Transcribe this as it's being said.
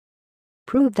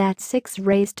prove that 6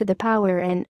 raised to the power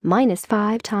n minus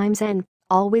 5 times n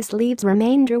always leaves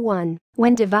remainder 1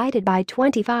 when divided by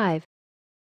 25.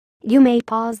 You may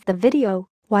pause the video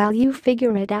while you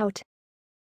figure it out.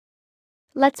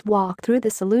 Let's walk through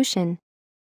the solution.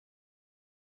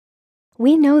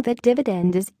 We know that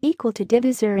dividend is equal to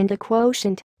divisor into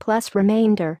quotient plus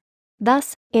remainder.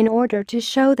 Thus, in order to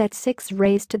show that 6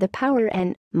 raised to the power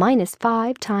n minus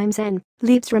 5 times n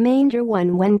leaves remainder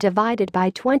 1 when divided by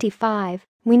 25,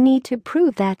 we need to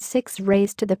prove that 6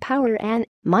 raised to the power n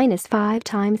minus 5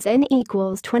 times n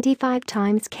equals 25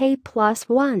 times k plus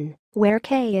 1, where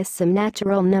k is some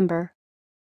natural number.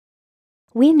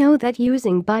 We know that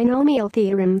using binomial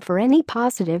theorem for any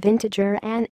positive integer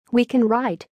n, we can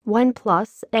write 1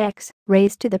 plus x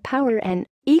raised to the power n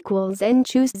equals n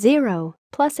choose 0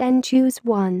 plus n choose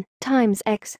 1 times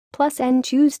x plus n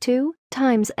choose 2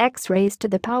 times x raised to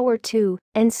the power 2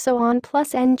 and so on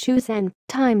plus n choose n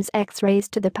times x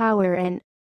raised to the power n.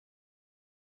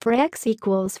 For x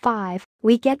equals 5,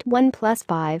 we get 1 plus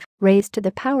 5 raised to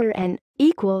the power n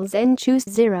equals n choose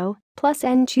 0 plus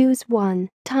n choose 1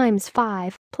 times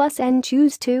 5 plus n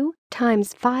choose 2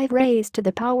 times 5 raised to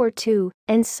the power 2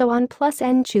 and so on plus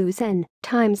n choose n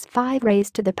times 5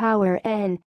 raised to the power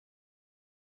n.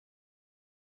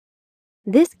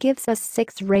 This gives us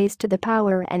 6 raised to the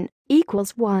power n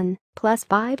equals 1 plus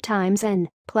 5 times n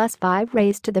plus 5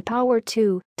 raised to the power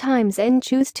 2 times n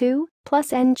choose 2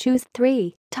 plus n choose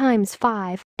 3 times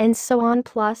 5 and so on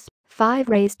plus 5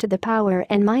 raised to the power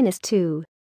n minus 2.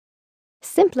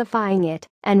 Simplifying it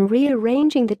and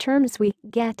rearranging the terms, we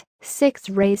get 6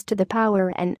 raised to the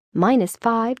power n minus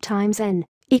 5 times n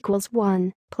equals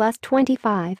 1 plus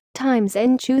 25 times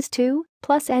n choose 2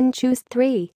 plus n choose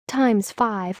 3 times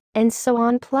 5 and so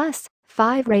on plus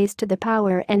 5 raised to the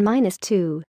power n minus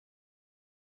 2.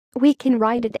 We can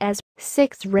write it as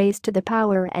 6 raised to the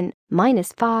power n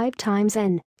minus 5 times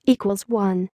n equals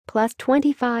 1 plus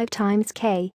 25 times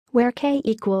k, where k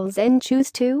equals n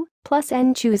choose 2 plus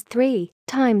n choose 3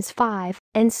 times 5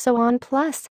 and so on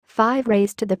plus 5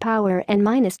 raised to the power n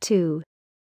minus 2.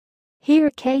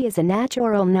 Here k is a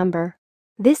natural number.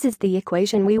 This is the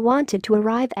equation we wanted to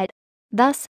arrive at.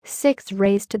 Thus, 6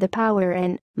 raised to the power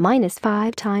n minus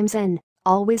 5 times n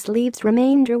always leaves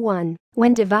remainder 1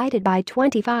 when divided by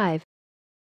 25.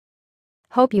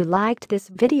 Hope you liked this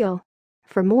video.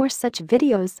 For more such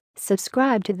videos,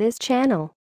 subscribe to this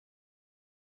channel.